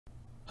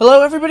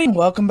Hello everybody, and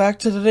welcome back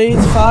to today's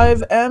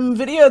FiveM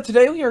video.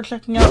 Today we are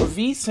checking out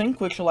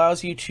vSync, which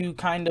allows you to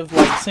kind of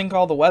like sync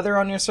all the weather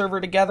on your server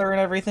together and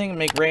everything, and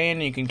make rain,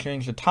 and you can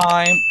change the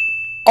time,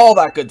 all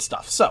that good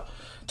stuff. So,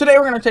 today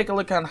we're going to take a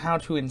look on how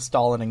to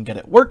install it and get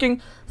it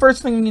working.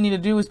 First thing you need to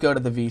do is go to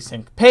the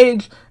vSync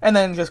page, and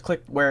then just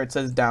click where it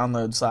says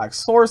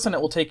download/source, and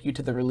it will take you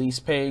to the release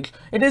page.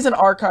 It is an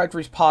archived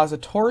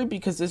repository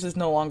because this is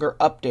no longer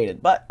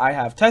updated, but I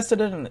have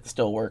tested it and it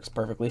still works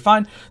perfectly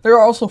fine. There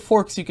are also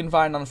forks you can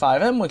find on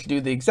FiveM which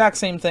do the exact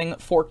same thing,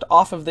 forked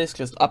off of this,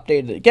 just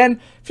updated again.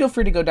 Feel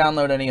free to go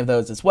download any of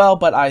those as well,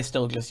 but I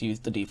still just use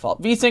the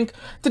default vSync.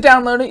 To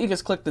download it, you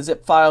just click the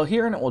zip file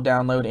here, and it will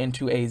download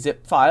into a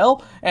zip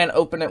file, and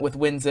open it with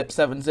WinZip,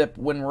 7-zip,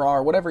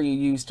 WinRAR, whatever you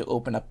use to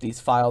open up these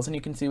files. And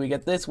you can see we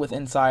get this with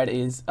inside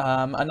is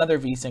another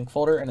vSync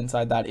folder, and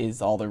inside that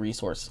is all the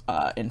resource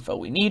info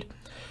we need.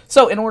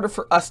 So in order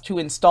for us to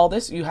install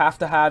this, you have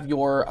to have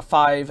your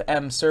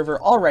FiveM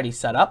server already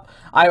set up.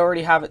 I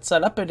already have it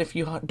set up, and if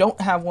you don't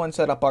have one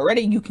set up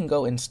already, you can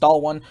go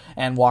install one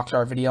and watch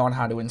our video on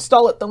how to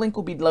install it. The link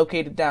will be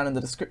located down in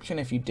the description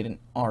if you didn't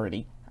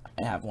already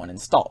have one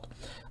installed.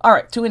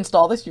 Alright, to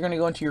install this, you're going to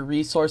go into your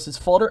resources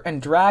folder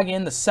and drag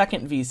in the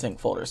second vSync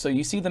folder. So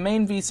you see the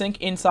main vSync,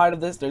 inside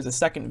of this there's a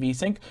second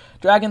vSync.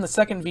 Drag in the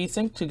second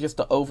vSync to just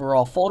the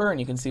overall folder,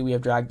 and you can see we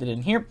have dragged it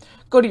in here.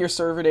 Go to your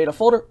server data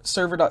folder,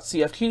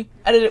 server.cfg,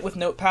 edit it with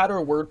Notepad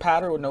or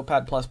WordPad or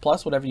Notepad++,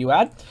 whatever you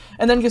add,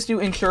 and then just do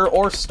ensure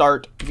or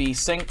start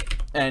vSync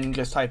and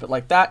just type it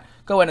like that.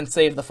 Go ahead and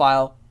save the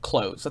file.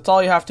 Close. That's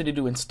all you have to do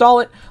to install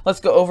it. Let's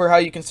go over how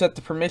you can set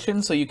the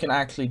permissions so you can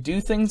actually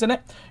do things in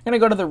it. You're going to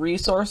go to the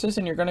resources,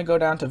 and you're going to go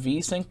down to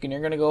vSync, and you're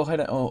going to go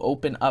ahead and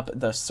open up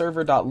the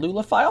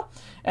server.lua file,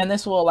 and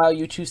this will allow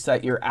you to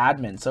set your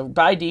admin. So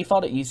by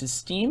default it uses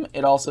Steam.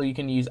 It also, you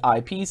can use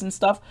IPs and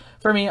stuff.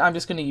 For me, I'm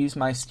just going to use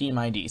my Steam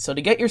ID. So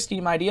to get your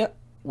Steam ID,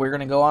 we're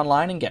going to go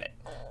online and get it.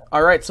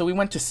 Alright, so we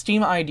went to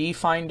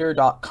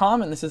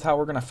steamidfinder.com, and this is how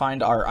we're going to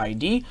find our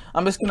ID.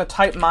 I'm just going to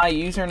type my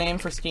username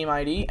for Steam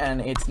ID,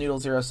 and it's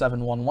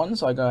noodle0711,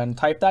 so I go ahead and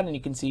type that, and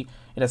you can see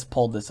it has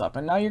pulled this up.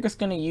 And now you're just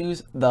going to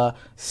use the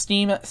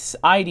Steam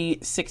ID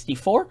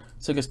 64,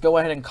 so just go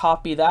ahead and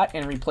copy that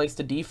and replace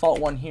the default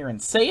one here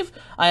and save.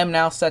 I am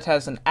now set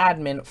as an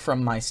admin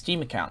from my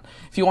Steam account.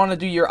 If you want to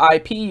do your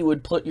IP, you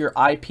would put your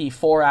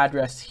IP4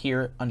 address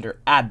here under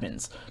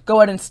admins. Go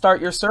ahead and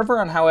start your server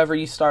on however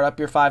you start up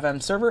your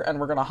FiveM server, and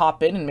we're going to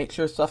hop in and make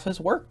sure stuff has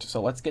worked.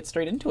 So let's get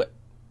straight into it.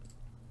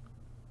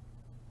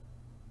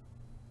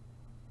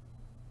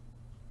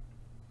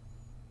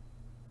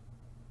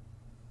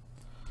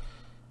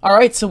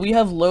 Alright, so we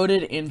have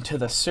loaded into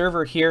the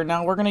server here.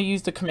 Now we're going to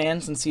use the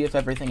commands and see if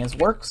everything has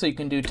worked. So you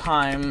can do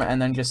time and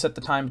then just set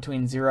the time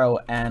between 0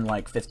 and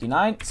like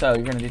 59. So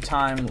you're going to do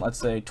time, let's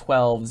say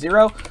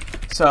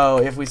 12:0. So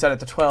if we set it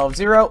to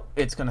 12:0,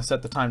 it's going to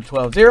set the time to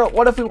 12:0.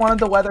 What if we wanted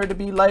the weather to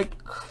be like,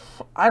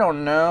 I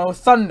don't know,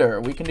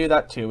 thunder? We can do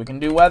that too. We can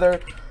do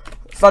weather,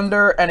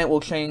 thunder, and it will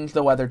change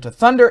the weather to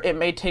thunder. It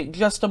may take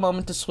just a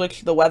moment to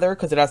switch the weather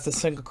because it has to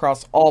sync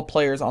across all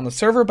players on the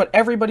server, but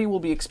everybody will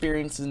be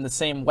experiencing the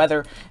same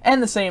weather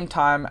and the same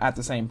time at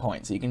the same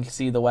point. So you can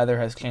see the weather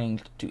has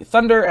changed to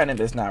thunder, and it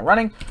is now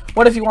running.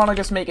 What if you want to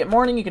just make it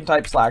morning? You can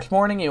type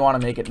 /morning. You want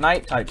to make it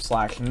night, type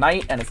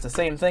 /night, and it's the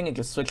same thing. It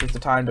just switches the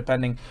time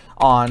depending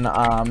on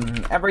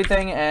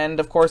everything. And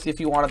of course, if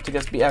you want it to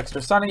just be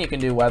extra sunny, you can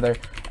do weather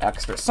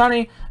extra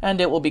sunny,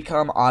 and it will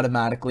become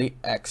automatically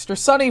extra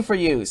sunny for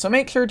you. So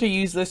make sure to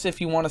use this if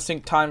you want to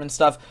sync time and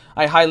stuff.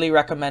 I highly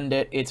recommend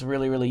it. It's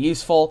really, really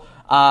useful.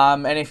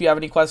 And if you have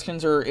any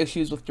questions or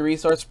issues with the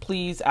resource,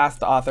 please ask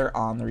the author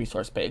on the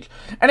resource page.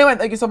 Anyway,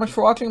 thank you so much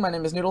for watching. My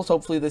name is Noodles.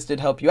 Hopefully this did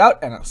help you out,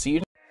 and I'll see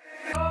you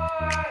Oh,